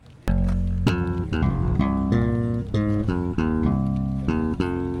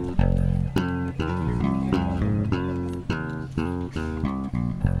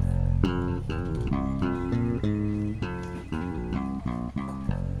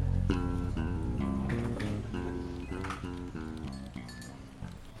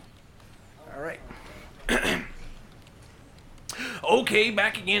Okay,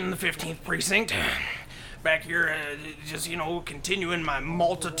 back again in the 15th precinct. Back here, just, continuing my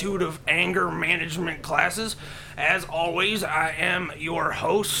multitude of anger management classes. As always, I am your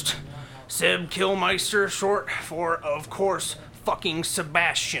host, Seb Killmeister, short for, of course, fucking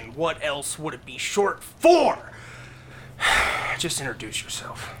Sebastian. What else would it be short for? Just introduce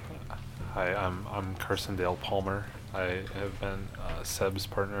yourself. Hi, I'm Carson Dale Palmer. I have been Seb's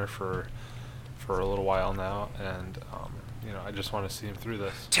partner for a little while now, and I just want to see him through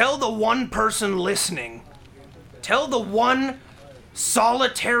this. Tell the one person listening, tell the one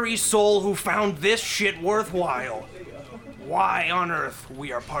solitary soul who found this shit worthwhile, why on earth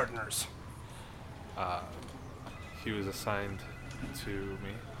we are partners. He was assigned to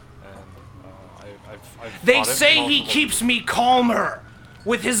me, and I've They say he keeps me calmer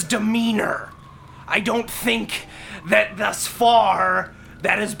with his demeanor. I don't think that thus far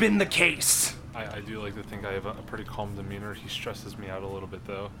that has been the case. I do like to think I have a pretty calm demeanor. He stresses me out a little bit,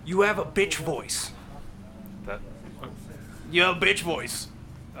 though. You have a bitch voice. You have a bitch voice.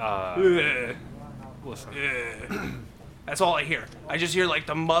 Listen. That's all I hear. I just hear like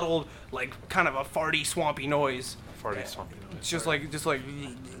the muddled, like kind of a farty, swampy noise. It's just like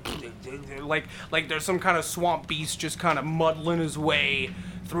there's some kind of swamp beast just kind of muddling his way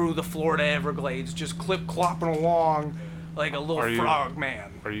through the Florida Everglades, just clip-clopping along like a little frog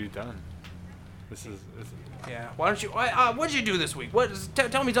man. Are you done? This is Yeah. Why don't you? What did you do this week?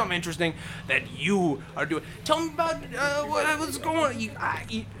 Tell me something interesting that you are doing. Tell me about what's going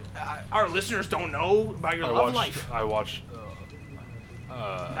on. Our listeners don't know about your love life. I watched.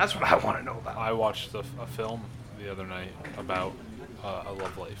 That's what I want to know about. I watched a film the other night about a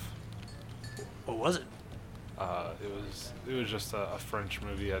love life. What was it? It was just a French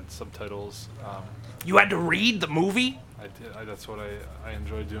movie. It had subtitles. You had to read the movie? I did. That's what I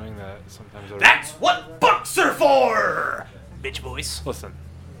enjoy doing. That sometimes. That's what books are for, bitch voice. Listen.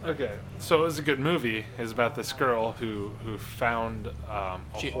 Okay, so it was a good movie. It's about this girl who found a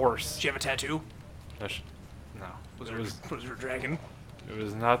horse. Did she have a tattoo? No. Was her a dragon? It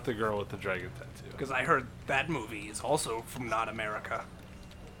was not the girl with the dragon tattoo. Because I heard that movie is also from Not America.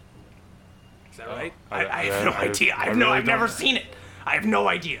 Is that right? I have no idea. I've never seen it. I have no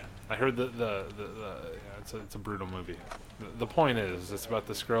idea. I heard it's a brutal movie. The point is, it's about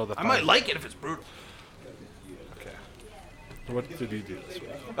this girl that I might like it if it's brutal. Okay. What did you do this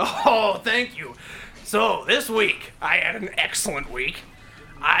week? Oh, thank you. So, this week, I had an excellent week.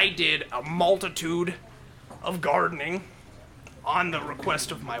 I did a multitude of gardening on the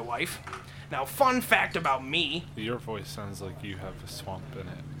request of my wife. Now, fun fact about me. Your voice sounds like you have a swamp in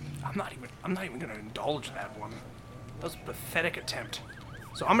it. I'm not even going to indulge that one. That was a pathetic attempt.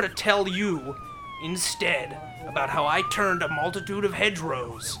 So I'm going to tell you instead about how I turned a multitude of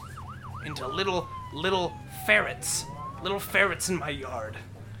hedgerows into little ferrets. Little ferrets in my yard.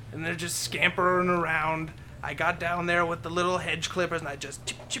 And they're just scampering around. I got down there with the little hedge clippers and I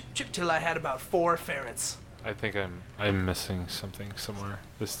just chip till I had about 4 ferrets. I think I'm missing something somewhere.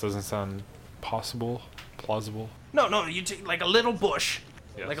 This doesn't sound plausible. No, you take like a little bush,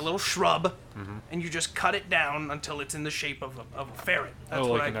 yes. Like a little shrub, and you just cut it down until it's in the shape of a ferret. That's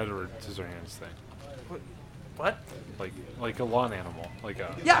like an Edward Scissorhands thing. What? Like a lawn animal, like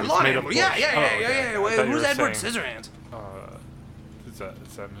a lawn animal. Yeah. Okay. Who's Edward Scissorhands? It's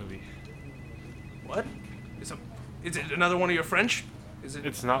that movie. What? Is it another one of your French? Is it?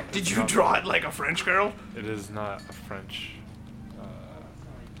 It's not. Did you draw it like a French girl? It is not a French.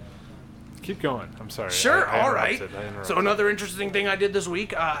 Keep going. I'm sorry. Sure. All right. I interrupted. So another interesting thing I did this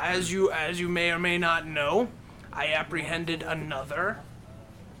week, as you may or may not know, I apprehended another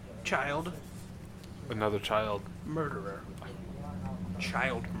child. Another child Murderer.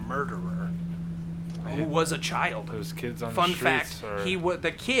 Child murderer. Who was a child? Those kids on Fun the streets. fact: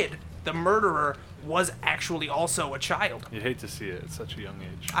 the kid, the murderer, was actually also a child. You hate to see it at such a young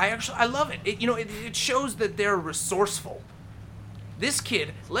age. I love it. It shows that they're resourceful. This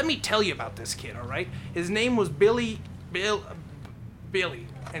kid, let me tell you about this kid, all right? His name was Billy.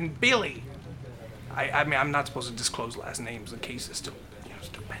 And Billy, I mean, I'm not supposed to disclose last names in case it's still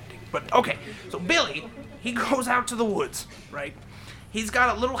pending. But, okay, so Billy, he goes out to the woods, right? He's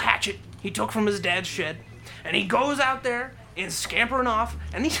got a little hatchet he took from his dad's shed, and he goes out there and scampering off,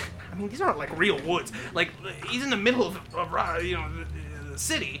 and these aren't like real woods. Like, he's in the middle of the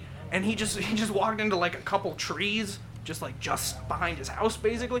city, and he just walked into like a couple trees, just behind his house,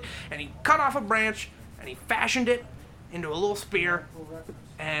 basically, and he cut off a branch, and he fashioned it into a little spear,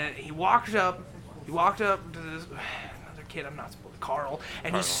 and he walked up to this another kid, I'm not supposed to, Carl,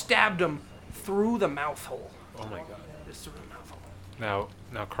 and he stabbed him through the mouth hole. Oh my god. Just through the mouth hole.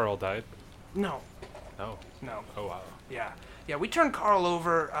 Now Carl died? No. No. No. Oh wow. Yeah. Yeah. We turned Carl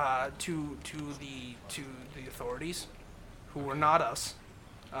over to the authorities, who were not us.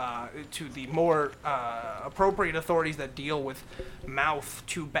 To the more appropriate authorities that deal with mouth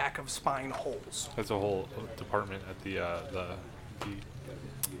to back of spine holes. There's a whole department at the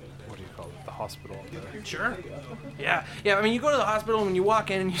what do you call it? The hospital up there. Sure. Yeah. Yeah. I mean, you go to the hospital and you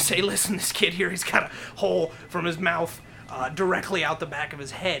walk in and you say, "Listen, this kid here, he's got a hole from his mouth directly out the back of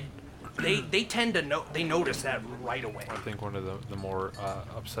his head." They tend to they notice that right away. I think one of the more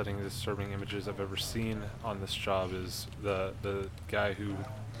upsetting, disturbing images I've ever seen on this job is the guy who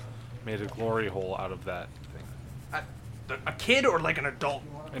made a glory hole out of that thing. A kid or like an adult?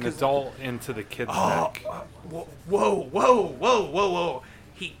 An adult into the kid's neck. Whoa.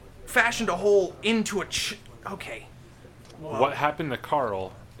 He fashioned a hole into a okay. Whoa. What happened to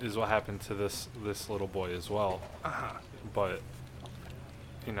Carl is what happened to this little boy as well. Uh-huh. But,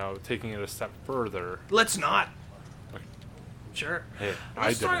 you know, taking it a step further. Let's not. Okay. Sure. Hey,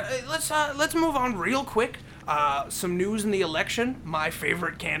 Let's move on real quick. Some news in the election. My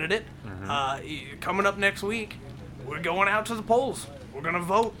favorite candidate. Coming up next week. We're going out to the polls. We're gonna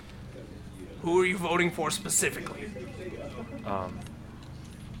vote. Who are you voting for specifically?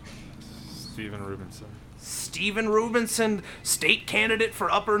 Steven Rubinson. Steven Rubinson, state candidate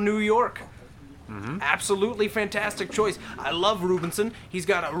for Upper New York. Absolutely fantastic choice. I love Rubinson. He's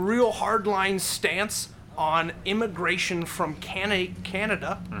got a real hardline stance on immigration from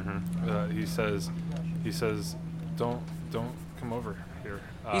Canada. He says, don't come over here.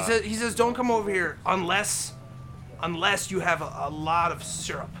 He says, don't come over here unless you have a lot of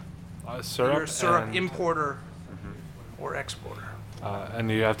syrup. Syrup. You're a syrup and, importer or exporter. And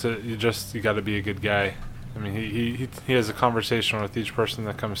you got to be a good guy. I mean, he has a conversation with each person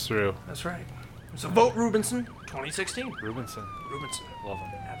that comes through. That's right. So vote Rubinson, 2016. Rubinson. Love him.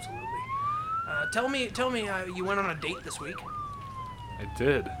 Absolutely. Tell me, you went on a date this week. I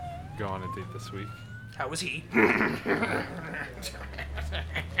did go on a date this week. How was he?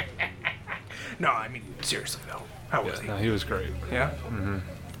 No, I mean, seriously though. How was he? No, he was great. Yeah?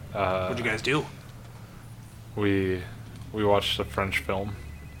 What'd you guys do? We watched a French film.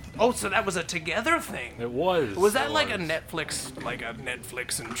 Oh, so that was a together thing. It was. Was that like a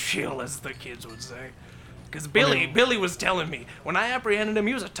Netflix and chill, as the kids would say? Because Billy was telling me when I apprehended him,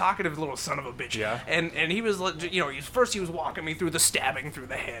 he was a talkative little son of a bitch. Yeah. And he was, first he was walking me through the stabbing through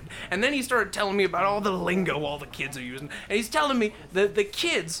the head, and then he started telling me about all the lingo all the kids are using, and he's telling me that the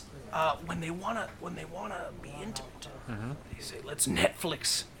kids, when they wanna be intimate, they say, "Let's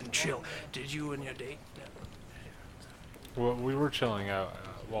Netflix and chill." Did you and your date? Well, we were chilling out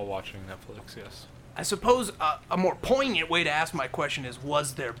while watching Netflix. Yes. I suppose a more poignant way to ask my question is,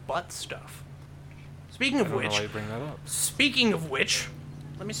 was there butt stuff? Speaking of I don't know why you bring that up.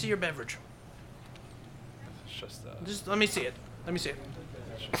 Let me see your beverage. It's just Just let me see it. It's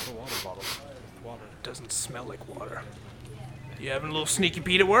just a water bottle with water. Doesn't smell like water. You having a little sneaky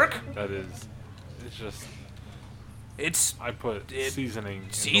Pete at work? It's just. It's I put seasoning in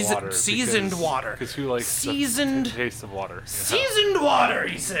the water. Seasoned water. Because who likes the taste of water? Seasoned water,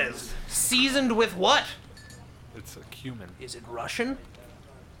 he says. Seasoned with what? It's a cumin. Is it Russian?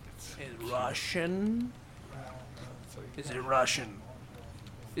 Russian? Is it Russian?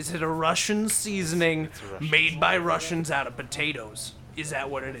 Is it a Russian seasoning made by Russians out of potatoes? Is that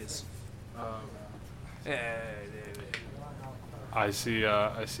what it is? I see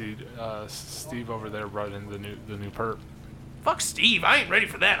Steve over there running the new perp. Fuck Steve, I ain't ready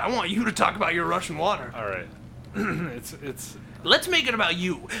for that. I want you to talk about your Russian water. All right. it's. Let's make it about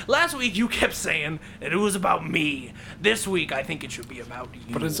you. Last week you kept saying that it was about me. This week I think it should be about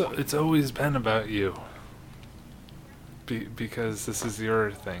you. But it's always been about you. Because this is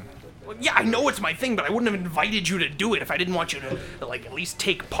your thing. Well, yeah, I know it's my thing, but I wouldn't have invited you to do it if I didn't want you to at least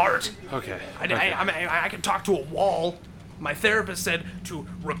take part. Okay. I can talk to a wall. My therapist said to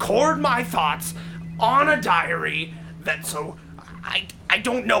record my thoughts on a diary I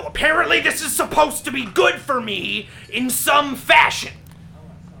don't know. Apparently this is supposed to be good for me in some fashion.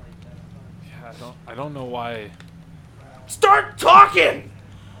 Yeah, I don't know why. Start talking!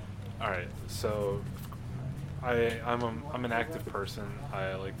 Alright, so I'm an active person.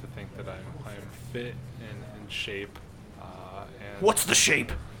 I like to think that I'm fit and in shape. And what's the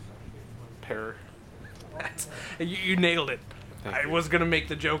shape? Pear. You nailed it. Thank I you. was gonna make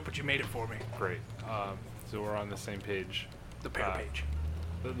the joke, but you made it for me. Great. So we're on the same page. The pear page.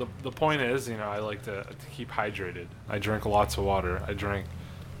 The point is, I like to keep hydrated. I drink lots of water. I drink,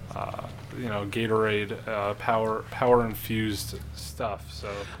 Gatorade, power infused stuff.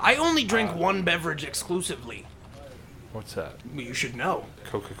 So I only drink one beverage exclusively. What's that? You should know.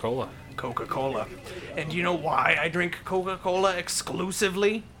 Coca-Cola. Coca-Cola. And do you know why I drink Coca-Cola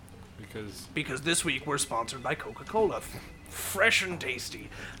exclusively? Because this week we're sponsored by Coca-Cola. Fresh and tasty.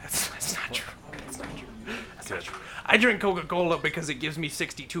 That's not true. That's not true. That's not true. I drink Coca-Cola because it gives me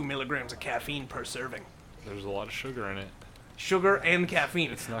 62 milligrams of caffeine per serving. There's a lot of sugar in it. Sugar and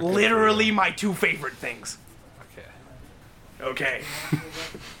caffeine. It's not good literally for you. my two favorite things. Okay.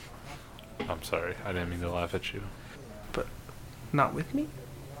 I'm sorry. I didn't mean to laugh at you. But not with me?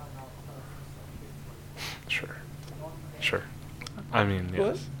 Sure. I mean, yes.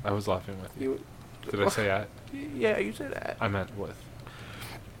 What? I was laughing with you. Did I say at? Yeah, you said that. I meant with.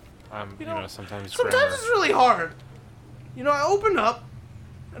 Sometimes Sometimes it's really hard. I open up,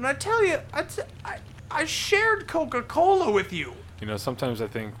 and I tell you, I shared Coca-Cola with you. Sometimes I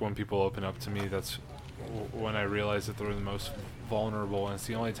think when people open up to me, that's when I realize that they're the most vulnerable, and it's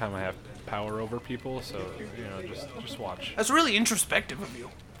the only time I have power over people. So just watch. That's really introspective of you.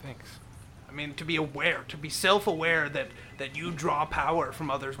 Thanks. I mean, to be aware, to be self-aware that you draw power from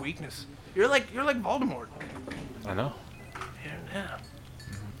others' weakness. You're like Voldemort. I know. Yeah.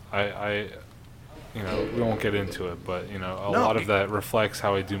 I we won't get into it, but a lot of that reflects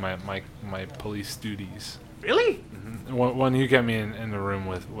how I do my police duties. Really? Mm-hmm. When you get me in the room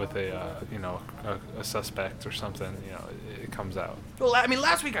with a suspect or something, it comes out. Well, I mean,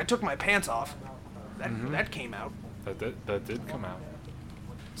 last week I took my pants off. That came out. That did come out.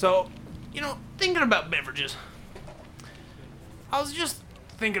 So, thinking about beverages, I was just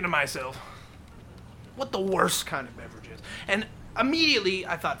thinking to myself, what the worst kind of beverage is. And immediately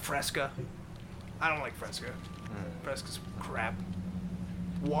I thought Fresca. I don't like Fresca. Fresca's crap.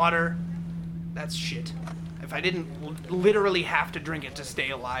 Water, that's shit. If I didn't literally have to drink it to stay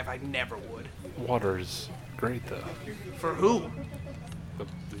alive, I never would. Water is great, though. For who? The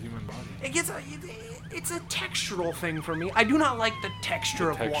human body. It's a textural thing for me. I do not like the texture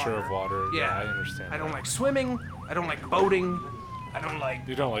of water. Texture of water. Yeah, I understand. I don't like swimming. I don't like boating. I don't like.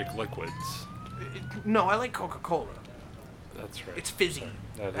 You don't like liquids. No, I like Coca-Cola. That's right. It's fizzy.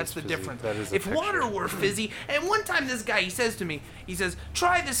 That's the fizzy. difference. That is a if texture. water were fizzy, and one time this guy, he says to me, he says,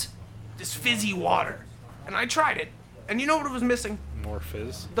 try this fizzy water. And I tried it. And you know what it was missing? More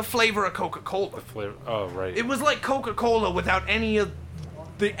fizz? The flavor of Coca-Cola. The flavor. Oh, right. It was like Coca-Cola without any of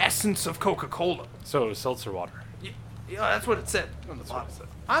the essence of Coca-Cola. So it was seltzer water. Yeah, that's what it said on the bottle.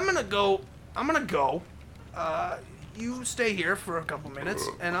 I'm gonna go. You stay here for a couple minutes,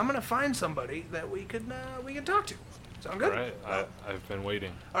 and I'm gonna find somebody that we can talk to. Sound good? All right. I've been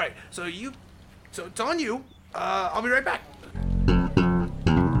waiting. All right. So it's on you. I'll be right back.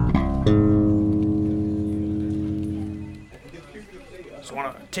 Just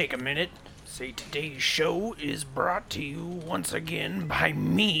want to take a minute. Say today's show is brought to you once again by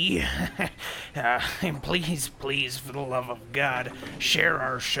me. And please, for the love of God, share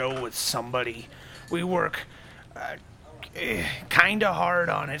our show with somebody. We work kinda hard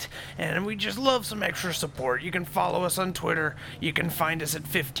on it, and we just love some extra support. You can follow us on Twitter. You can find us at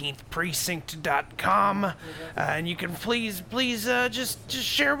 15thprecinct.com. And you can please just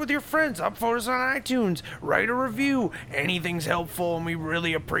share with your friends. Up for us on iTunes. Write a review. Anything's helpful, and we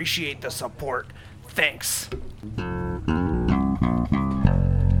really appreciate the support. Thanks.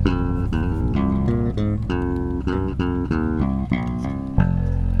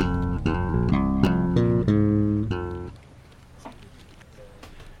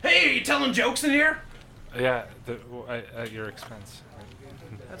 Hey, are you telling jokes in here? Yeah, at your expense.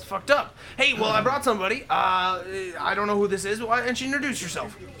 That's fucked up. Hey, well, I brought somebody. I don't know who this is. Why don't you introduce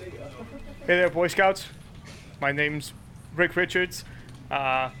yourself? Hey there, Boy Scouts. My name's Rick Richards.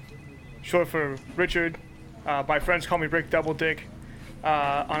 Short for Richard. My friends call me Rick Double Dick.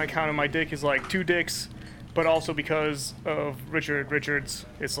 On account of my dick is like two dicks, but also because of Richard Richards,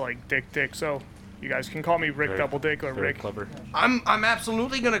 it's like dick. So you guys can call me Rick Double Dick or Very Rick. clever. I'm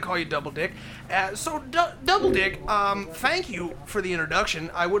absolutely gonna call you Double Dick. Double Dick, thank you for the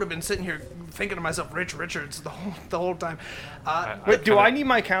introduction. I would have been sitting here thinking to myself, Rich Richards, the whole time. Wait, do I need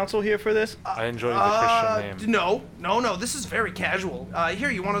my counsel here for this? I enjoy the Christian name. No. This is very casual.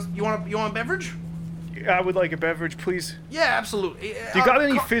 Here, you want a beverage? I would like a beverage, please. Yeah, absolutely. You got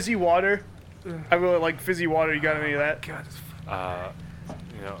any fizzy water? I really like fizzy water. You got any of that? God,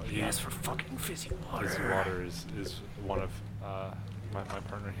 yes, for fucking fizzy water. Fizzy water is one of my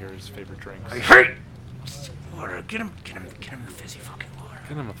partner here's favorite drinks. I hate water. Get him the fizzy fucking water.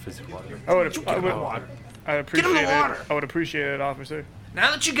 Get him a fizzy water. I'd appreciate Get him the it. water. I would appreciate it, officer. Now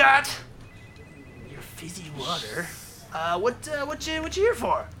that you got your fizzy water, what you here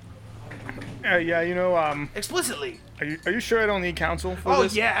for? Yeah, you know, Explicitly. are you sure I don't need counsel for Oh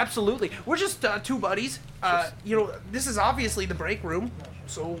this? yeah, absolutely. We're just two buddies. You know, this is obviously the break room,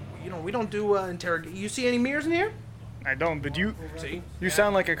 so you know we don't do interrogate. You see any mirrors in here? I don't, but you See?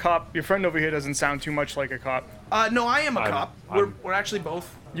 sound like a cop. Your friend over here doesn't sound too much like a cop. No, I am a cop. I'm- We're actually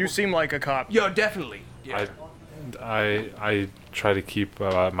both. You seem like a cop. Yeah, definitely. Yeah. I try to keep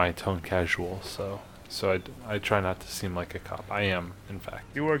my tone casual, so I try not to seem like a cop. I am, in fact.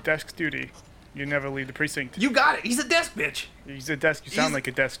 You work desk duty. You never leave the precinct. You got it. He's a desk bitch. He's a desk. You sound He's- like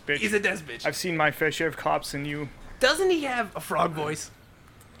a desk bitch. He's a desk bitch. I've seen my fair share of cops, and you, Doesn't he have a frog voice?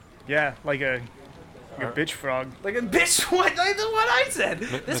 yeah, like a bitch frog. Like a bitch. What? That's what I said.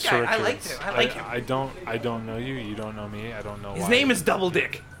 This Mr. guy, I Richards, liked him. I like him. I don't know you. You don't know me. I don't know His why. name is Double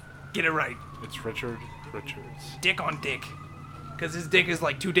Dick. Get it right. It's Richard Richards. Dick on dick. Because his dick is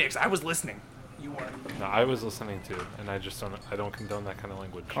like two dicks. I was listening. You weren't. No, I was listening too, and I don't condone that kind of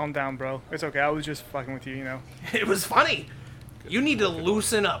language. Calm down, bro. It's okay. I was just fucking with you, you know. It was funny. You need to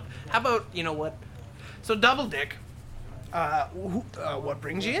loosen up. How about, you know what? So Double Dick, what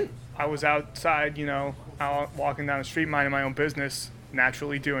brings you in? I was outside, you know, out walking down the street, minding my own business,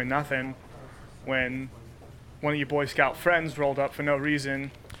 naturally doing nothing, when one of your Boy Scout friends rolled up for no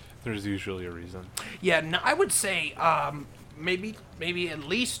reason. There's usually a reason. Yeah, no, I would say maybe at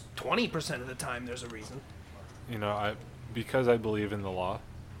least 20% of the time there's a reason. You know, because I believe in the law,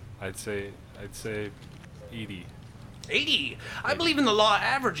 I'd say 80. 80. I believe in the law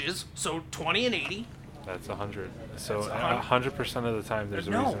averages, so 20 and 80. That's 100. So That's 100. 100% of the time there's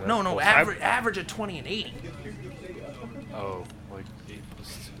a No, reason. no, no. Well, Average of 20 and 80. Oh, like 8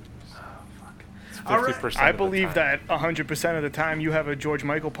 plus 2. All right. 50% I of the believe time. that 100% of the time you have a George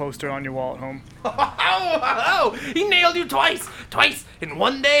Michael poster on your wall at home. Oh, he nailed you twice in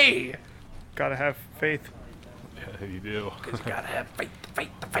one day. Gotta have faith. Yeah, you do. You gotta have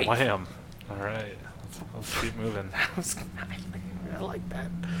faith. Wham. All right. Let's keep moving. I like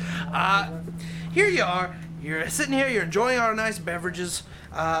that. Here you are. You're sitting here. You're enjoying our nice beverages.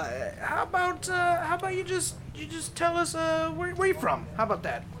 How about you just tell us where you from? How about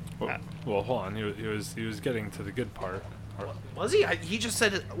that? Well, hold on. He was getting to the good part. Was he? He just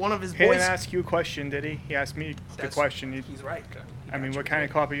said one of his He boys. didn't ask you a question, did he? He asked me the That's- question. He's right. I mean, what kind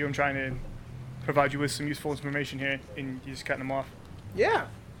of cop are you? I'm trying to provide you with some useful information here, and you're just cutting him off. Yeah.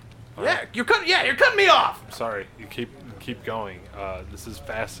 Yeah, you're cutting me off. Sorry. You keep going. This is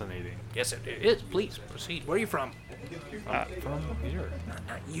fascinating. Yes, it is. Please proceed. Where are you from? From here.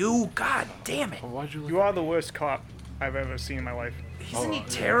 Not you. God damn it. Well, why'd you look? You are the worst cop I've ever seen in my life. Isn't he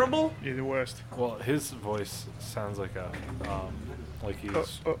terrible? You're the worst. Well, his voice sounds like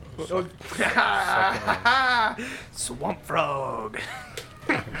he's Swamp frog.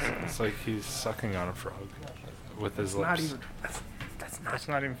 it's like he's sucking on a frog with his lips. Not even. That's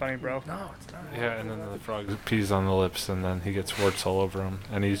not even funny, bro. No, it's not. Yeah, and then the frog pees on the lips, and then he gets warts all over him,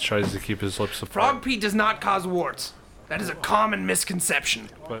 and he tries to keep his lips apart. Frog pee does not cause warts. That is a common misconception.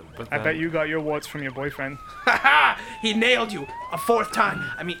 But I then, bet you got your warts from your boyfriend. He nailed you a fourth time.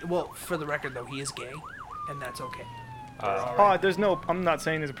 I mean, well, for the record though, he is gay, and that's okay. Oh, there's no. I'm not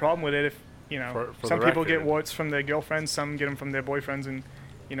saying there's a problem with it. If you know, For some the people get record. warts from their girlfriends, some get them from their boyfriends, and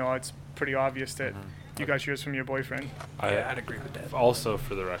you know, it's pretty obvious that you got yours from your boyfriend. Yeah, I'd agree with that. Also,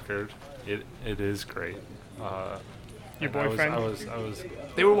 for the record, it is great. Your and boyfriend? I was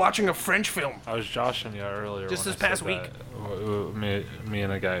They were watching a French film. joshing you earlier. Just when this I past said week. that. Me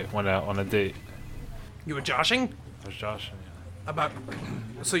and a guy went out on a date. You were joshing I was joshing you. about.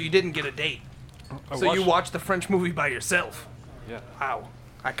 So you didn't get a date. I So you watched the French movie by yourself. Yeah. Wow.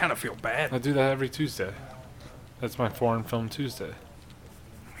 I kind of feel bad. I do that every Tuesday. That's my foreign film Tuesday.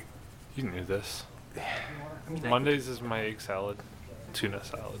 You knew this. Mondays is my egg salad, tuna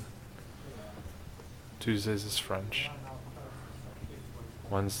salad. Tuesdays is French.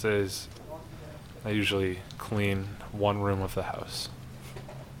 Wednesdays, I usually clean one room of the house.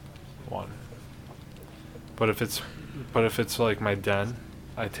 One. But if it's like my den,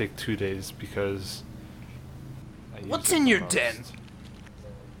 I take 2 days because I use What's it in the your most. den?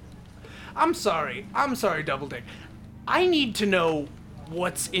 I'm sorry, Double Dick. I need to know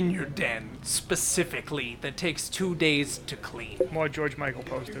what's in your den specifically that takes 2 days to clean. More George Michael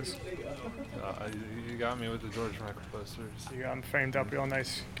posters. You got me with the George Michael posters. You got them framed up real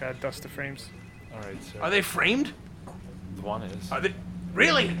nice. Got dust the frames. All right, sir. Are they framed? The one is. Are they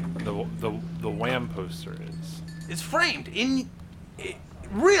really? The Wham poster is. It's framed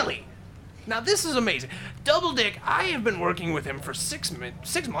really. Now this is amazing. Double Dick, I have been working with him for 6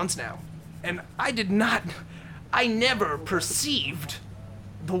 months now, and I never perceived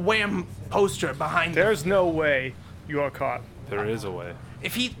the Wham poster behind him. There's no way you are caught. There is a way.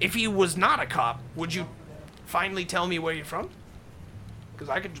 If he was not a cop, would you finally tell me where you're from?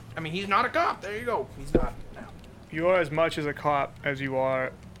 Because he's not a cop. There you go. He's not. No. You are as much as a cop as you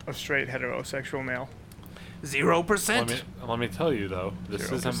are a straight heterosexual male. 0%. Let me tell you though, this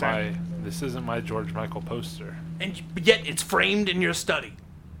 0%. isn't my George Michael poster. And yet it's framed in your study.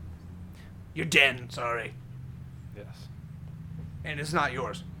 Your den, sorry. Yes. And it's not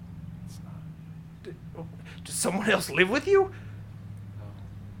yours. It's not. Does someone else live with you?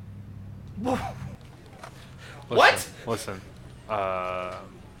 No. Whoa. Listen, What? Listen.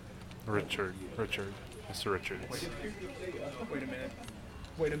 Richard. Mr. Richards.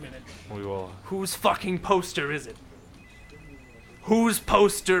 Wait a minute. We will. Whose fucking poster is it? Whose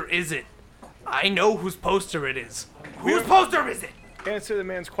poster is it? I know whose poster it is. Whose poster is it? Answer the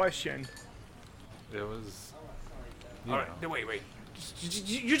man's question. It was. Alright, wait.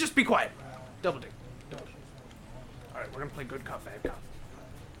 You just be quiet. Double dig. Alright, we're gonna play good cop, bad cop.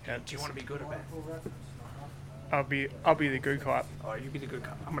 Yeah, Do you want to be good or bad? I'll be the good cop. Alright, you be the good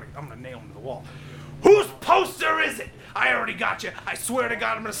cop. I'm gonna nail him to the wall. Whose poster is it? I already got you. I swear to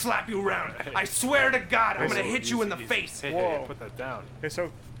God, I'm gonna slap you around. I swear to God, I'm gonna hit you in the face. Hey, Whoa. hey, put that down. It's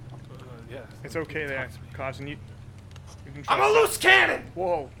Yeah. it's okay there, cops, and you can trust I'm a us. loose cannon.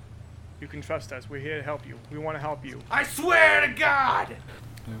 Whoa. You can trust us. We're here to help you. We want to help you. I swear to God.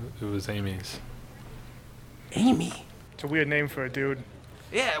 It was Amy's. Amy. It's a weird name for a dude.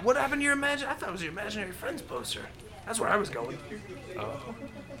 Yeah, what happened to your I thought it was your imaginary friend's poster. That's where I was going. Oh.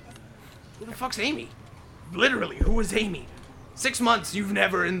 Who the fuck's Amy? Literally, who is Amy? 6 months, you've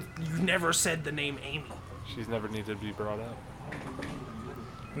never said the name Amy. She's never needed to be brought up.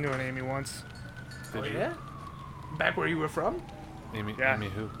 I knew an Amy once. Did you? Yeah? Back where you were from? Amy, Yeah. Amy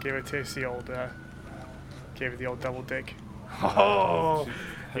who? Gave it the old double dick. Oh,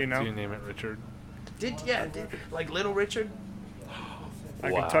 You know. Do you name it Richard? did like Little Richard?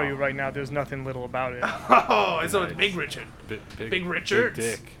 I can tell you right now, there's nothing little about it. Oh, so it's Big Richard. Big Richards.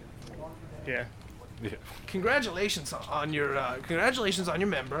 Big dick. Yeah. Yeah. Congratulations on your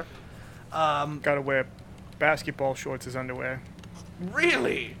member. Gotta wear basketball shorts as underwear.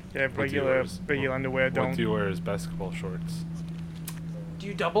 Really? Yeah, What do you wear regular underwear What don't. do you wear as basketball shorts? Do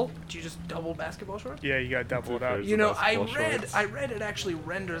you double? Do you just double basketball shorts? Yeah, you gotta double it up. There's You the know, I basketball read shorts. it actually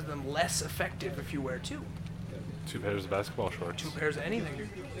renders them less effective if you wear two. 2 pairs of basketball shorts. 2 pairs of anything.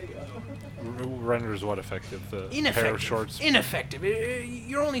 Renders what effective? The Ineffective. pair of shorts. Ineffective.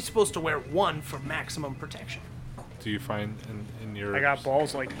 You're only supposed to wear one for maximum protection. Do you find in your? I got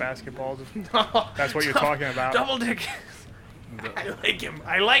balls like basketballs. That's what you're talking about. Double dick. I like him.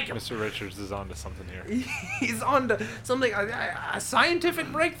 I like him. Mr. Richards is onto something here. He's on to something, a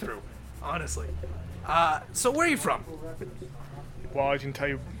scientific breakthrough, honestly. So where are you from? Well, I can tell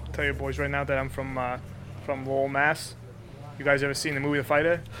you boys right now that I'm from Lowell, Mass. You guys ever seen the movie The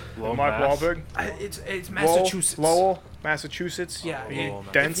Fighter? Lowell, Mark Mass? Wahlberg. It's Massachusetts. Lowell, Massachusetts. Yeah. Lowell,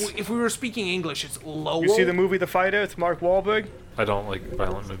 Dense. If we were speaking English, it's Lowell. You see the movie The Fighter? It's Mark Wahlberg. I don't like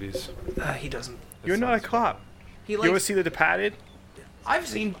violent movies. He doesn't. You're not a cop. He You ever likes. see The Departed? I've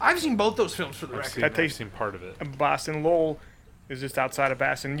seen both those films for the record. I've seen part of it. And Boston. Lowell is just outside of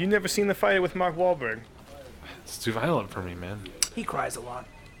Boston. You never seen The Fighter with Mark Wahlberg? It's too violent for me, man. He cries a lot.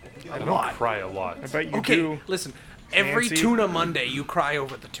 I don't cry a lot. I bet you Okay, do. listen. Every Nancy. tuna Monday, you cry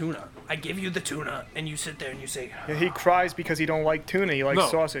over the tuna. I give you the tuna, and you sit there and you say, Yeah, he cries because he don't like tuna. He likes No.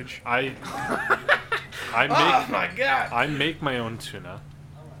 sausage. I "Oh my God! I make my own tuna.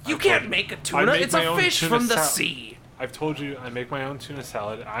 You can't make a tuna. make It's my a own fish tuna from the salad. sea." I've told you I make my own tuna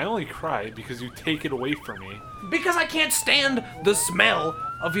salad. I only cry because you take it away from me. Because I can't stand the smell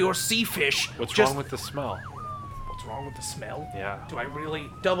of your sea fish. What's just, wrong with the smell? What's wrong with the smell? Yeah. Do I really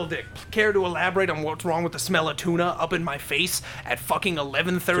double dick? Care to elaborate on what's wrong with the smell of tuna up in my face at fucking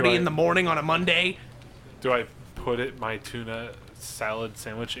 11:30 Do I- in the morning on a Monday? Do I put my tuna salad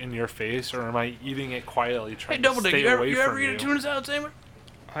sandwich in your face, or am I eating it quietly Hey, trying double to dick, stay you ever, away you from ever eat you? a tuna salad sandwich?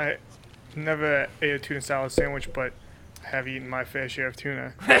 I never ate a tuna salad sandwich, but I have eaten my fair share of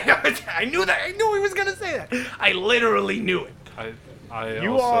tuna. I knew that. I knew he was gonna say that. I literally knew it. I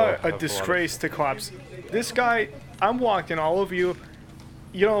You also are have a lot of- disgrace to cops. This guy, I'm walking all over you.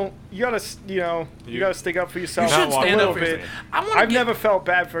 You gotta stick up for yourself You should a stand little up for bit. yourself. I wanna I've get- never felt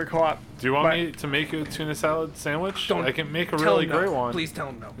bad for a cop. Do you want but- me to make you a tuna salad sandwich? Don't I can make a tell really him no. great one. Please tell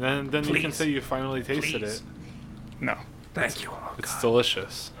him no. Then you can Please. say you finally tasted Please. it. No. Thank you. Oh, It's God.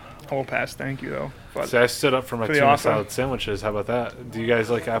 delicious. Whole pass, thank you though. But See, I stood up for my For the tuna offer. salad sandwiches. How about that? Do you guys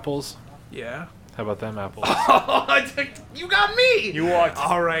like apples? Yeah. How about them apples? You got me. you walked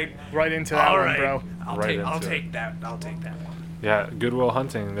All right. right into that All one, right. bro. I'll Right take. I'll into take that. I'll take that one. Yeah, Goodwill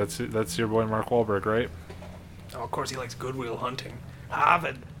Hunting. That's your boy Mark Wahlberg, right? Oh, of course he likes Goodwill Hunting.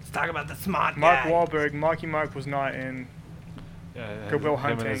 Harvard. Let's talk about the smart Mark guy. Wahlberg, Marky Mark was not in Yeah, Good Will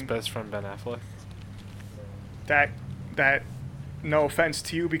him and his Hunting. best friend Ben Affleck. that. No offense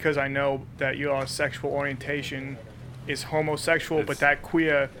to you, because I know that your sexual orientation is homosexual, but that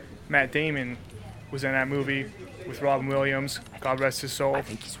queer Matt Damon was in that movie with Robin Williams. God rest his soul. I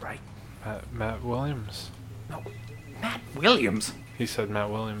think he's right. Matt Williams. No, Matt Williams. He said Matt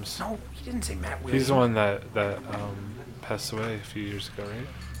Williams. No, he didn't say Matt Williams. He's the one that passed away a few years ago,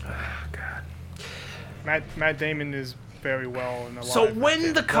 right? Oh, God. Matt Damon is very well in a lot So of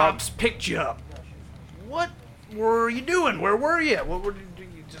when the Rob- cops picked you up, what were you doing? Where were you? What were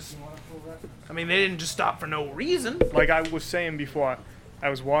you just? I mean, they didn't just stop for no reason. like I was saying before, I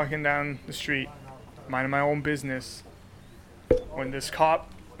was walking down the street, minding my own business, when this cop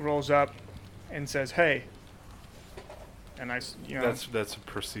rolls up and says, "Hey," and That's a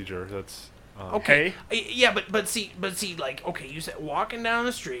procedure. That's Okay. Yeah, but see, like, okay, you said walking down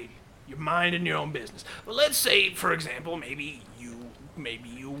the street, you're minding your own business. But let's say, for example, maybe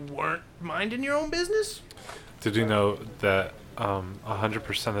you weren't minding your own business. Did you know that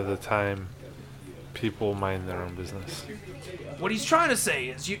 100% of the time people mind their own business? What he's trying to say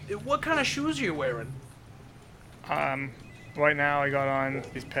is, what kind of shoes are you wearing? Right now I got on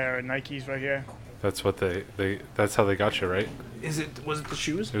these pair of Nikes right here. That's what that's how they got you, right? Was it the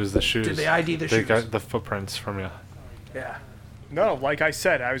shoes? It was the shoes. Did they ID the They shoes? got the footprints from you. Yeah. No, like I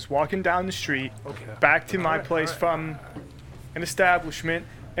said, I was walking down the street, Okay. back to my Alright, place alright. from an establishment,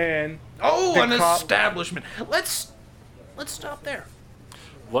 and Oh, The an cop- establishment. Let's stop there.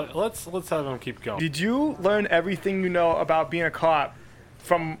 Let's have him keep going. did you learn everything you know about being a cop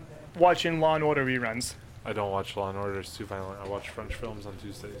from watching Law and Order reruns? I don't watch Law and Order. It's too violent. I watch French films on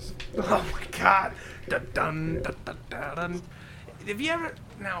Tuesdays. Oh my God! Dun, dun, dun, dun, dun, dun. Have you ever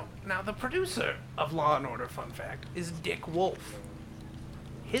now the producer of Law and Order, fun fact, is Dick Wolf.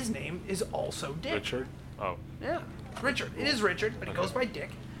 His name is also Dick. Richard? Oh. Yeah, Richard. It is Richard, but he goes by Dick.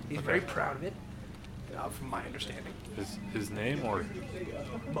 He's very proud of it, from my understanding. His name or?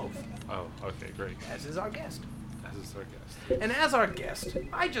 Both, Oh, okay, great. as is our guest. As is our guest. And as our guest,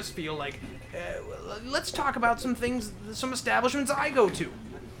 I just feel like let's talk about some things, some establishments I go to.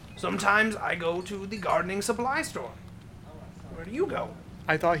 Sometimes I go to the gardening supply store. Where do you go?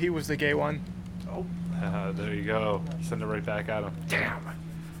 I thought he was the gay one. Oh, There you go. Send it right back at him. damn!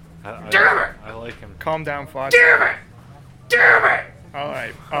 Damn it! I like him. Calm down, Fox. Damn it! Damn it! All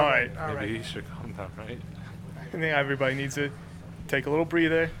right, all right. All Maybe right. he should calm down, right? I think everybody needs to take a little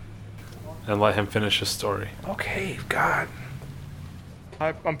breather. And let him finish his story. Okay, God.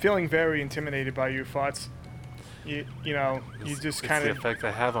 I'm feeling very intimidated by you, Fox. You know, you just It's kind the of, effect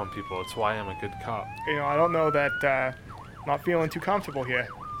I have on people. It's why I'm a good cop. I don't know that I'm not feeling too comfortable here.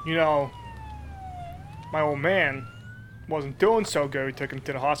 You know, my old man wasn't doing so good. We took him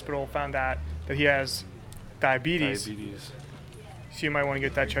to the hospital, found out that he has diabetes. Diabetes. So you might want to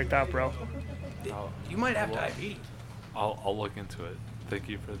get that checked out, bro. You might have diabetes. I'll look into it. Thank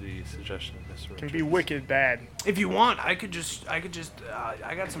you for the suggestion, Mr. Can Richards. be wicked bad. If you want, I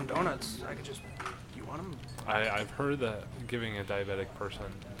got some donuts. You want them? I've heard that giving a diabetic person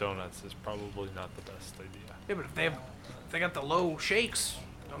donuts is probably not the best idea. Yeah, but if they got the low shakes,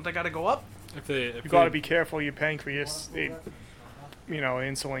 don't they got to go up? If You got to be careful your pancreas.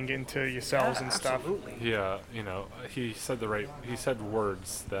 Insulin get into your cells and stuff. Absolutely. Yeah, he said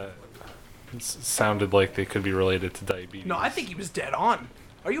words that sounded like they could be related to diabetes. No, I think he was dead on.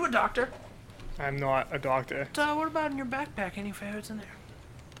 Are you a doctor? I'm not a doctor. What about in your backpack? Any ferrets in there?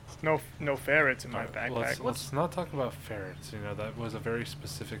 No ferrets in my Alright, backpack. let's not talk about ferrets. That was a very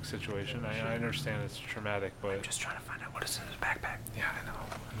specific situation. I understand it's traumatic, but Just trying to find out what is in his backpack. yeah, I know.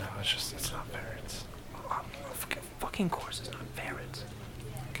 No, it's not ferrets. Fucking course, it's not ferrets.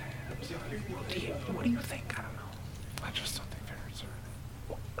 Okay, I'm sorry. What do you think? I don't know. I just don't think ferrets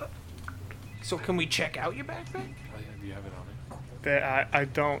are. So can we check out your backpack? Oh yeah, do you have it on me? That I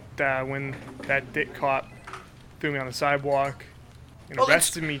don't. When that dick cop threw me on the sidewalk and Oh, let's-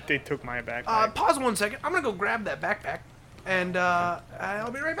 arrested me, they took my backpack. Pause 1 second. I'm gonna go grab that backpack, and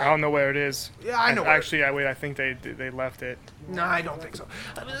I'll be right I back. don't know where it is. Yeah, I know where it Actually, I think they left it. No, I don't think so.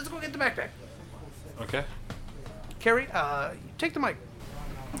 Let's go get the backpack. Okay. Carrie, take the mic.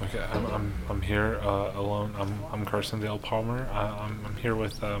 Okay, I'm here alone. I'm Carson Dale Palmer. I'm here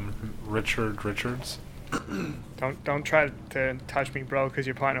with Richard Richards. Don't try to touch me, bro, because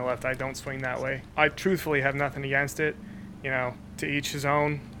your partner left. I don't swing that way. I truthfully have nothing against it. To each his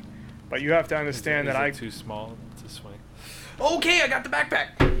own. But you have to understand Is that it too small to swing? Okay, I got the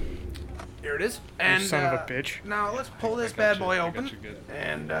backpack. Here it is. And son of a bitch. Now let's pull this I got bad you, boy I got open. you good.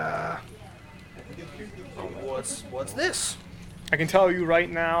 And what's this? I can tell you right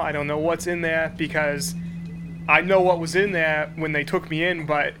now, I don't know what's in there because I know what was in there when they took me in,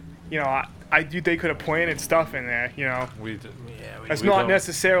 but, you know, they could have planted stuff in there, you know. We did. That's we not don't.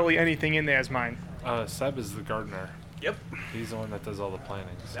 necessarily anything in there as mine. Seb is the gardener. Yep. He's the one that does all the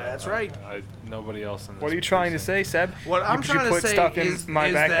planning. So That's right. Nobody else in this. What are you trying to say, Seb? What I'm you trying to put say stuff is, in my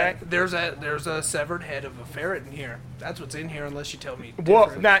is backpack? that there's a severed head of a ferret in here. That's what's in here, unless you tell me. Well,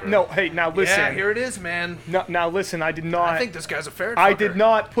 different. no, hey, now listen. Yeah, here it is, man. No, now listen, I did not. I think this guy's a ferret. I fucker. did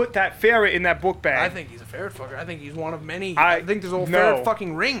not put that ferret in that book bag. I think he's a ferret fucker. I think he's one of many. I I think there's a whole no. ferret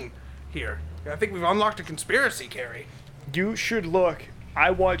fucking ring here. I think we've unlocked a conspiracy, Carrie. You should look.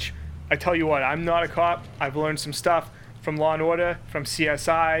 I tell you what, I'm not a cop. I've learned some stuff from Law and Order, from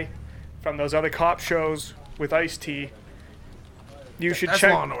CSI, from those other cop shows with Ice-T. You should That's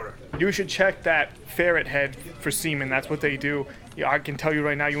check. Law and Order. You should check that ferret head for semen. That's what they do. Yeah, I can tell you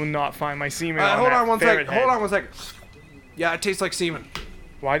right now, you will not find my semen on Hold that on one ferret second. head. Hold on one second. Yeah, it tastes like semen.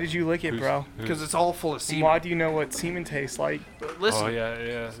 Why did you lick it, bro? Because it's all full of semen. Why do you know what semen tastes like? Listen. Oh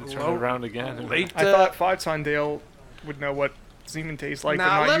yeah. Turn Well, around again. Late, I thought Fartsondale would know what semen tastes like.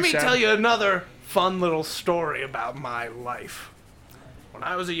 now but not let you, me Seb. tell you another fun little story about my life. When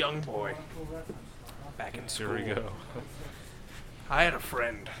I was a young boy, back in school, Here we go. I had a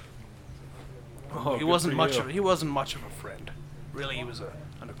friend. Oh, He good wasn't for much you. of he wasn't much of a friend. Really, he was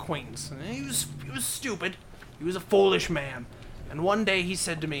an acquaintance. And he was stupid. He was a foolish man. And one day he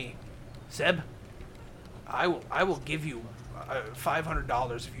said to me, "Seb, I will give you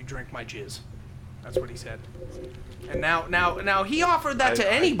 $500 if you drink my jizz." That's what he said. And now he offered that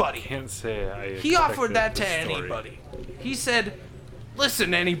to anybody. I can't say I He offered expected that to this story. anybody. He said,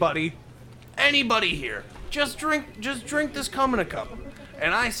 "Listen, anybody here, just drink this cum in a cup."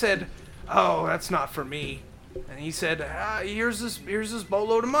 And I said, "Oh, that's not for me." And he said, "Here's this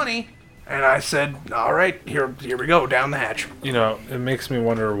boatload of money." And I said, "All right, here we go, down the hatch." You know, it makes me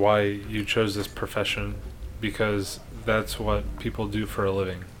wonder why you chose this profession, because that's what people do for a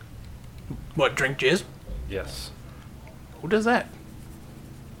living. What, drink jizz? Yes. Who does that?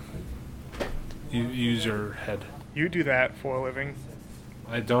 You use your head. You do that for a living.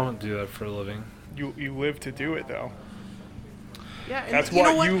 I don't do that for a living. You live to do it though. Yeah, and That's you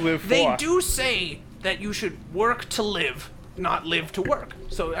know what you live They for. do say that you should work to live, not live to work.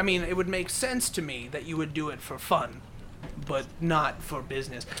 So, I mean, it would make sense to me that you would do it for fun, but not for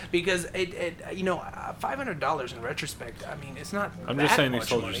business. Because, $500 in retrospect, I mean, it's not I'm that just saying you much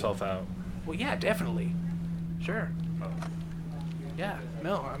sold money. yourself out. Well, yeah, definitely. Sure. Yeah,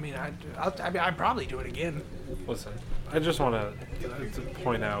 no, I mean, I'd probably do it again. Listen, I just want to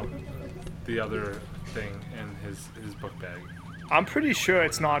point out the other thing in his book bag. I'm pretty sure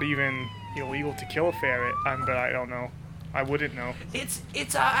it's not even illegal to kill a ferret, but I don't know. I wouldn't know. It's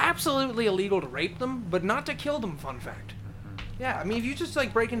absolutely illegal to rape them, but not to kill them, fun fact. Mm-hmm. Yeah, I mean, if you just,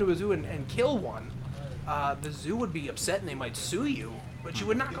 like, break into a zoo and kill one, the zoo would be upset and they might sue you, but you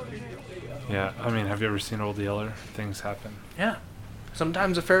would not go to jail. Yeah, I mean, have you ever seen Old Yeller? Things happen. Yeah.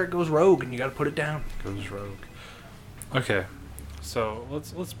 Sometimes a ferret goes rogue and you gotta put it down. Goes rogue. Okay, so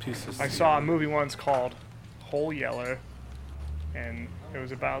let's piece this I together. saw a movie once called Whole Yeller, and it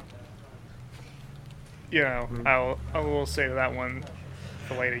was about, I will say that one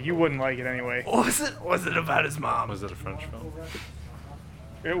for later. You wouldn't like it anyway. Was it about his mom? Was it a French film?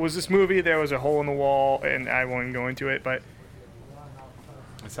 It was this movie. There was a hole in the wall, and I won't go into it, but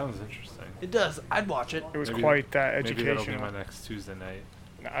It sounds interesting. It does. I'd watch it. it was Maybe- quite Maybe that'll be educational. my next Tuesday night.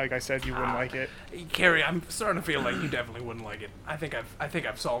 Like I said, you wouldn't like it. Carrie, I'm starting to feel like you definitely wouldn't like it. I think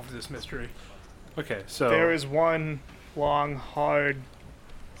I've solved this mystery. Okay, so There is one long, hard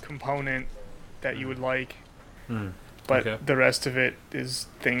component that you would like, but okay. the rest of it is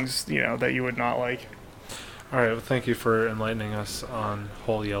things, that you would not like. All right. Well, thank you for enlightening us on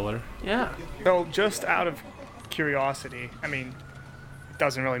Whole Yeller. Yeah. No, just out of curiosity, I mean, it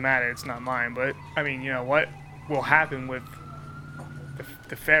doesn't really matter, it's not mine, but, I mean, what will happen with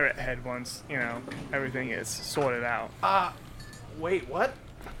the ferret head once, everything is sorted out? Wait, what?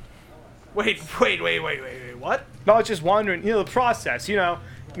 Wait, what? No, I was just wondering, the process, I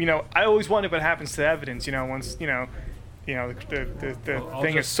always wonder what happens to the evidence, once, the I'll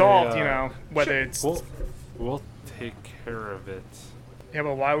thing is just say, solved, whether Sure. it's... We'll take care of it. Yeah,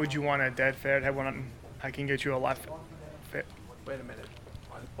 but why would you want a dead ferret head when I can get you a live ferret? Wait a minute.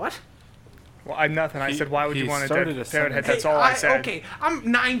 What? Well, nothing. I He- said, why would he you want a started dead a ferret head? sentence. That's all I said. Okay, I'm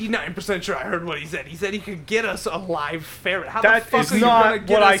 99% sure I heard what he said. He said he could get us a live ferret. How That the fuck is are you not gonna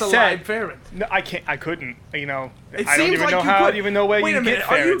get what I us a said. live ferret? No, I can't. I couldn't. It I don't seems even like know you how. I could. don't even know where Wait you a minute. get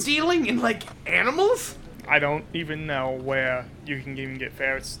Are you ferrets. dealing in like animals? I don't even know where you can even get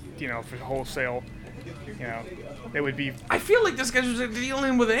ferrets. For wholesale. you know, it would be. I feel like this guy's just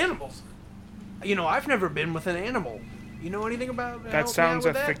dealing with animals. You know, I've never been with an animal. You know anything about That help me out sounds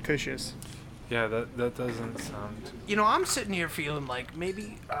with that? Yeah, fictitious. that doesn't sound. You know, I'm sitting here feeling like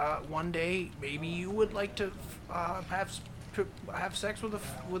maybe one day, maybe you would like to have sex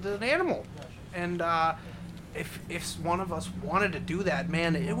with an animal, and if one of us wanted to do that,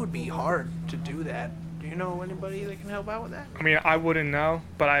 man, it would be hard to do that. Do you know anybody that can help out with that? I mean, I wouldn't know,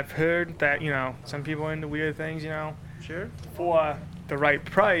 but I've heard that, you know, some people are into weird things, you know. Sure. For the right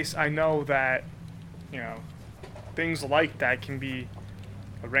price, I know that, you know, things like that can be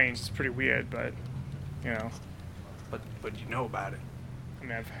arranged. It's pretty weird, but, you know, But you know about it. I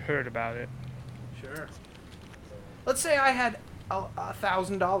mean, I've heard about it. Sure. Let's say I had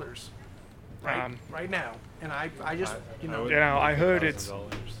 $1,000 right now, and I just you know. You know, I heard it's-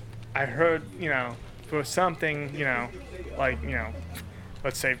 $1,000. I heard, you know, for something, you know, like, you know,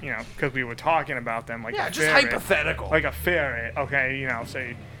 let's say, you know, because we were talking about them, like Yeah, a just ferret, hypothetical. like a ferret, okay, you know,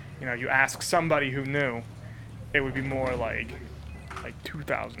 say, you know, you ask somebody who knew, it would be more like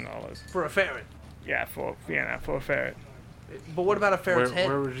 $2,000. For a ferret. Yeah, for a ferret. But what about a ferret's head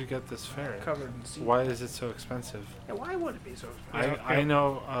Where would you get this ferret? covered in seed? Why is it so expensive? Yeah, why would it be so expensive? I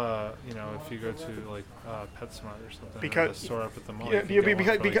know, you know, if you go to like PetSmart or something, Because- or the store up at the mall, yeah, you can get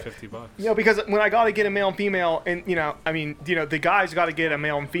one for because- like $50. You know, because when I gotta get a male and female, and you know, I mean, you know, the guys gotta get a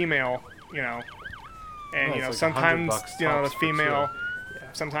male and female, you know, and Well, you know, it's like sometimes $100 you know the tops for two. female,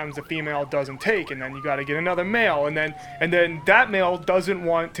 sometimes the female doesn't take, and then you gotta get another male, and then that male doesn't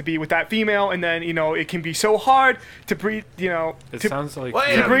want to be with that female, and then you know it can be so hard to breed, you know, It to, sounds like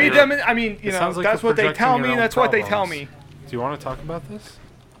Wait to a breed minute. them. I mean, you It know, sounds like that's you're what they projecting tell your me. own That's what they tell problems. me. Do you want to talk about this?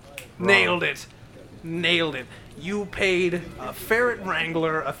 Nailed it. Nailed it. You paid a ferret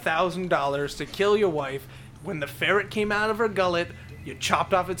wrangler $1,000 to kill your wife. When the ferret came out of her gullet, you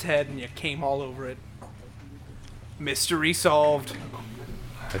chopped off its head and you came all over it. Mystery solved.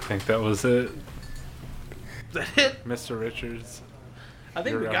 I think that was it, Is that it? Mr. Richards. I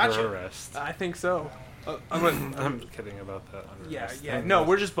think You're we got under you. arrest. I think so. I'm gonna, I'm kidding about that. Under yeah, arrest. yeah. No,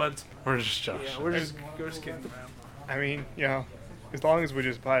 we're just buds. we're just joshing. Yeah, we're just kidding around. I mean, you know, as long as we're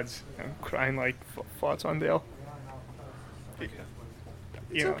just buds, I'm crying like farts on Dale. Okay.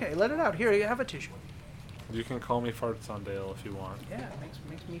 It's okay. Let it out. Here, you have a tissue. You can call me Farts on Dale if you want. Yeah, it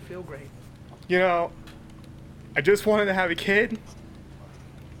makes me feel great. You know, I just wanted to have a kid,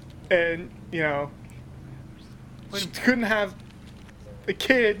 and you know, just couldn't have a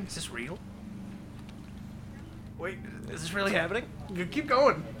kid. Is this real? Wait, is this really happening? Keep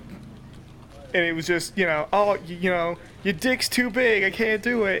going. And it was just, you know, oh, you know, your dick's too big. I can't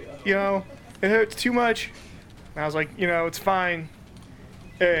do it. You know, it hurts too much. And I was like, you know, it's fine.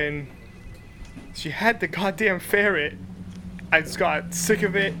 And she had the goddamn ferret. I just got sick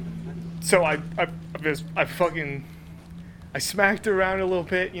of it. So I smacked her around a little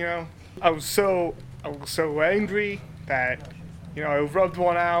bit, you know. I was so angry that, you know, I rubbed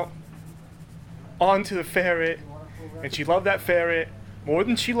one out onto the ferret, and she loved that ferret more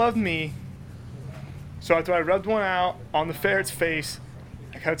than she loved me. So after I rubbed one out on the ferret's face,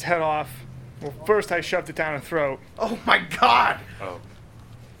 I cut its head off. Well, first I shoved it down her throat. Oh my God! Oh.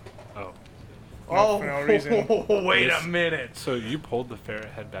 Oh. Oh, for no reason. wait a Yes. minute. So you pulled the ferret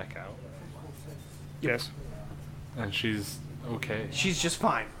head back out, Yes. and she's okay. She's just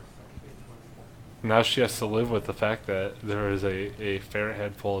fine. Now she has to live with the fact that there is a ferret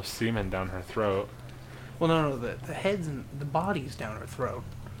head full of semen down her throat. Well, no, the head's in the body's down her throat,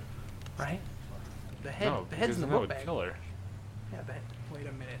 right? The head, No, the head's because in the that book would bag. kill her. Yeah, but wait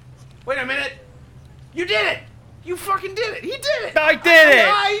a minute. Wait a minute! You did it! You fucking did it! He did it! I did it!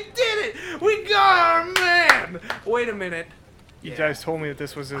 I did it! We got our man! Wait a minute. You guys told me that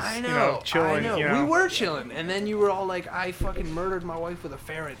this was just, I know, you know, chilling. I know. You know. We were chilling, and then you were all like, "I fucking murdered my wife with a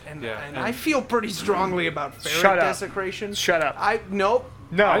ferret," and, Yeah, and and- I feel pretty strongly about ferret Shut up. desecration. Shut up. Nope.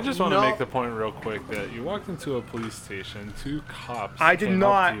 No. I just want to no. make the point real quick that you walked into a police station, two cops I did came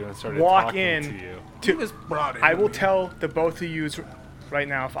not up to you and started walk talking in to you. He was brought in. I will tell the both of you right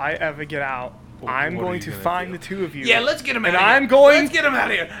now, if I ever get out, I'm what are going you to gonna find do? the two of you. Yeah, let's get him out And of here. I'm going Let's get him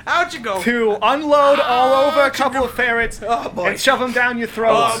out of here. Out you go. to unload all over a couple of ferrets Oh, boy. and shove them down your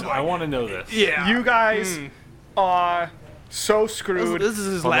throats. Oh, I want to know this. Yeah. You guys are so screwed. This is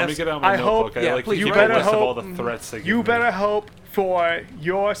his Hold on, let last. me get out my I hope- notebook. I yeah, like please, to you keep a better list of all hope- the threats they give You me. better hope for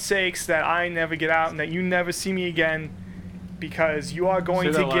your sakes that I never get out and that you never see me again, because you are going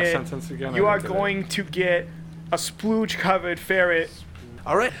Say to that last get sentence again, you I are didn't get it. going to get a splooge covered ferret.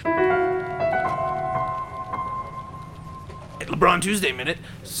 All right. LeBron Tuesday minute.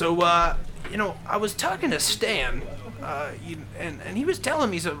 So, you know, I was talking to Stan and he was telling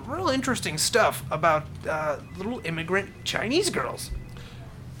me some real interesting stuff about little immigrant Chinese girls.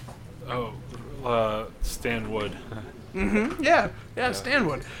 Oh, Stan Wood. Yeah,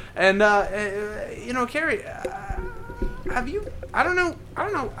 Stanwood. And Carrie, have you? I don't know.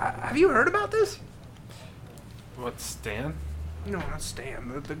 Have you heard about this? What, Stan? No, not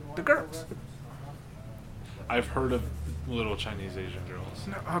Stan. The girls. I've heard of little Chinese Asian girls.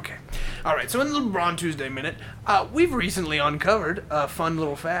 No, okay. All right. So in the LeBron Tuesday Minute, we've recently uncovered a fun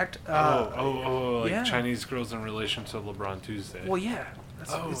little fact. Like yeah. Chinese girls in relation to LeBron Tuesday. Well, yeah.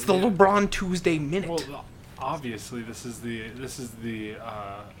 It's the LeBron Tuesday Minute. Well, obviously, this is the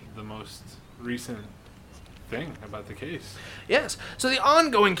most recent thing about the case. Yes. So the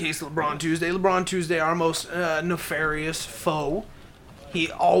ongoing case of LeBron Tuesday, our most nefarious foe. He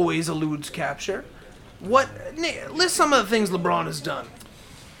always eludes capture. List some of the things LeBron has done.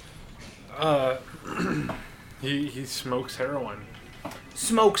 He smokes heroin.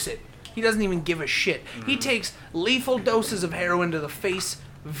 Smokes it. He doesn't even give a shit. He takes lethal doses of heroin to the face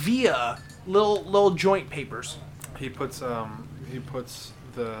via little joint papers. He puts the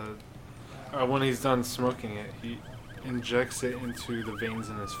when he's done smoking it, he injects it into the veins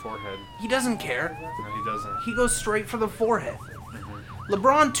in his forehead. He doesn't care. No, he doesn't. He goes straight for the forehead.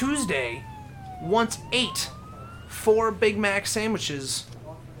 LeBron Tuesday once ate 4 Big Mac sandwiches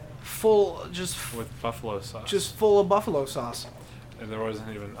with buffalo sauce. Just full of buffalo sauce. And there wasn't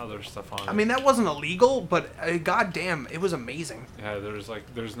even other stuff on it. I mean, that wasn't illegal, but goddamn, it was amazing. Yeah,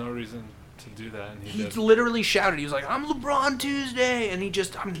 there's no reason to do that, and he did. Literally shouted. He was like, "I'm LeBron Tuesday," and he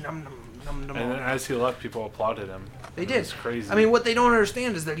just And then as he left, people applauded him. They did. It's crazy. I mean, what they don't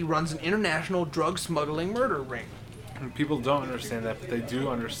understand is that he runs an international drug smuggling murder ring. And people don't understand that, but they do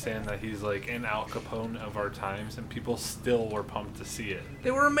understand that he's like an Al Capone of our times, and people still were pumped to see it.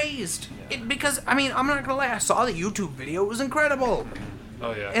 They were amazed. Because, I mean, I'm not gonna lie, I saw the YouTube video. It was incredible.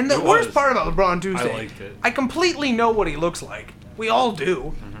 Oh, yeah. And the worst part about LeBron Tuesday, I liked it. I completely know what he looks like. We all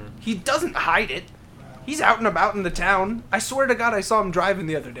do. He doesn't hide it. He's out and about in the town. I swear to God, I saw him driving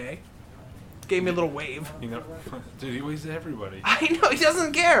the other day. Gave me a little wave. You know, dude, he waves at everybody. I know, he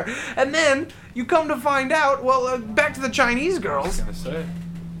doesn't care. And then you come to find out, well, back to the Chinese girls. I was gonna say.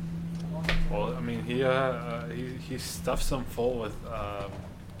 Well, I mean, he stuffs them full with,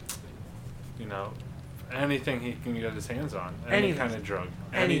 anything he can get his hands on. Any kind of drug.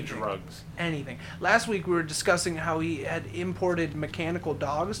 Any drugs. Anything. Last week we were discussing how he had imported mechanical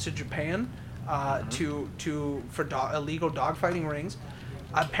dogs to Japan for illegal dogfighting rings.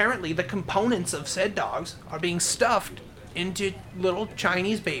 Apparently, the components of said dogs are being stuffed into little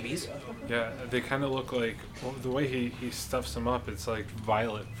Chinese babies. Yeah, they kind of look like, the way he stuffs them up, it's like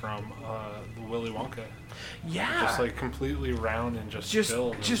Violet from Willy Wonka. Yeah. Just like completely round and just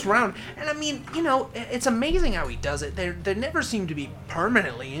filled. Just round. And I mean, it's amazing how he does it. They never seem to be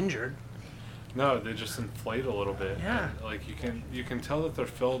permanently injured. No, they just inflate a little bit. Yeah. And, like you can tell that they're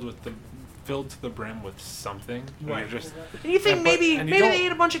filled to the brim with something. Right. And you think maybe they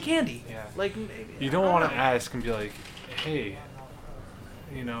ate a bunch of candy. Yeah. Like you don't want to ask and be like, hey,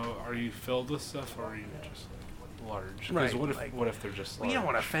 are you filled with stuff or are you just large? Because what if they're just large? You don't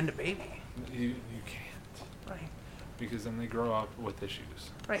want to offend a baby. You can't. Right. Because then they grow up with issues.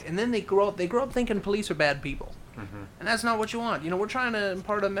 Right, and then they grow up thinking police are bad people. And that's not what you want. We're trying to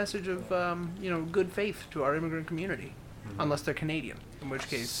impart a message of good faith to our immigrant community. Unless they're Canadian, in which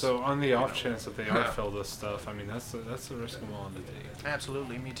case. So on the off chance that they are filled with stuff, I mean that's the risk I'm willing to take.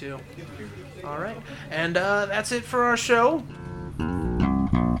 Absolutely, me too. All right, and that's it for our show.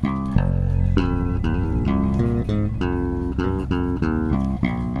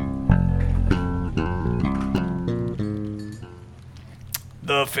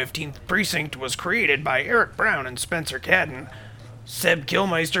 The 15th Precinct was created by Eric Brown and Spencer Cadden. Seb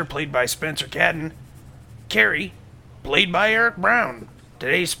Kilmeister, played by Spencer Cadden. Carrie, played by Eric Brown.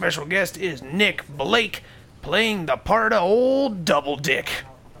 Today's special guest is Nick Blake, playing the part of Old Double Dick.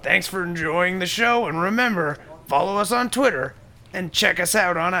 Thanks for enjoying the show, and remember, follow us on Twitter, and check us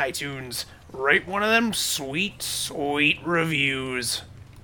out on iTunes. Rate one of them sweet, sweet reviews.